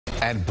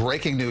And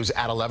breaking news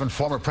at 11,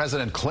 former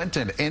President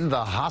Clinton in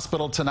the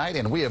hospital tonight,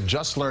 and we have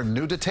just learned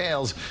new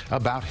details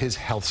about his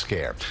health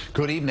scare.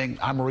 Good evening,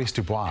 I'm Maurice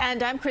Dubois.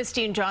 And I'm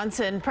Christine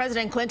Johnson.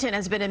 President Clinton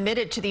has been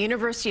admitted to the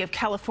University of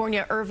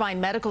California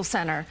Irvine Medical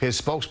Center. His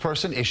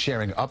spokesperson is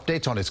sharing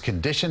updates on his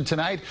condition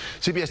tonight.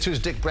 CBS 2's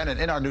Dick Brennan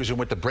in our newsroom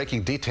with the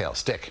breaking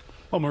details. Dick.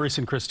 Well, Maurice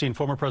and Christine,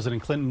 former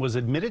President Clinton was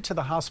admitted to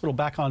the hospital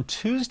back on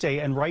Tuesday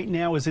and right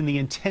now is in the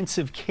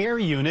intensive care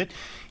unit.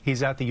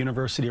 He's at the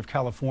University of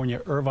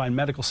California Irvine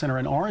Medical Center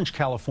in Orange,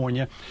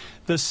 California.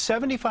 The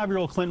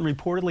 75-year-old Clinton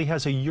reportedly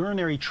has a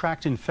urinary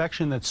tract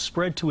infection that's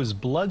spread to his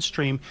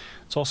bloodstream.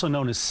 It's also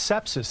known as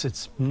sepsis.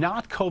 It's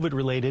not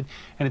COVID-related,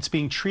 and it's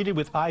being treated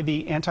with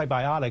IV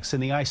antibiotics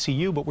in the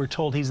ICU, but we're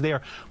told he's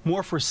there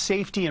more for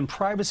safety and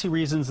privacy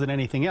reasons than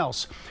anything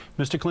else.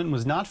 Mr. Clinton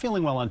was not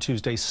feeling well on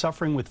Tuesday,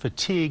 suffering with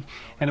fatigue,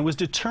 and it was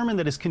determined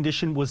that his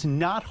condition was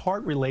not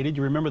heart-related.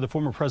 You remember the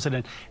former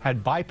president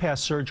had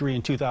bypass surgery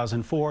in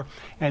 2004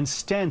 and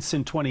stents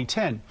in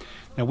 2010.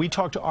 Now, we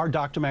talked to our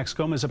Dr. Max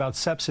Gomez about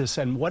sepsis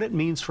and what it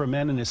means for a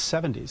man in his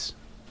 70s.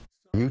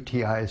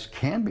 UTIs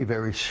can be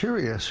very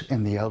serious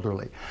in the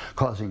elderly,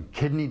 causing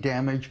kidney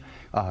damage,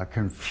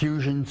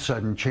 confusion,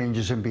 sudden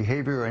changes in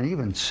behavior, and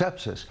even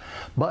sepsis.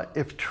 But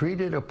if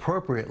treated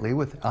appropriately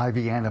with IV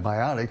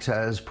antibiotics,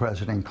 as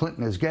President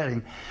Clinton is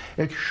getting,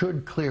 it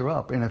should clear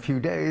up in a few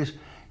days,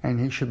 and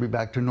he should be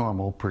back to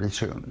normal pretty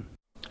soon.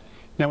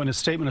 Now, in a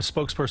statement, a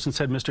spokesperson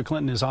said Mr.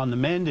 Clinton is on the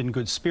mend, in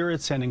good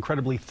spirits, and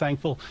incredibly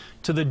thankful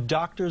to the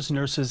doctors,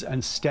 nurses,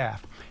 and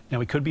staff. Now,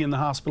 he could be in the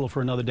hospital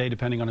for another day,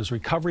 depending on his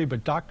recovery,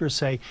 but doctors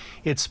say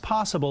it's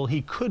possible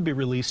he could be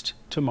released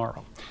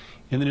tomorrow.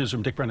 In the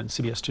newsroom, Dick Brennan,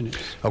 CBS 2 News.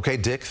 Okay,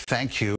 Dick, thank you.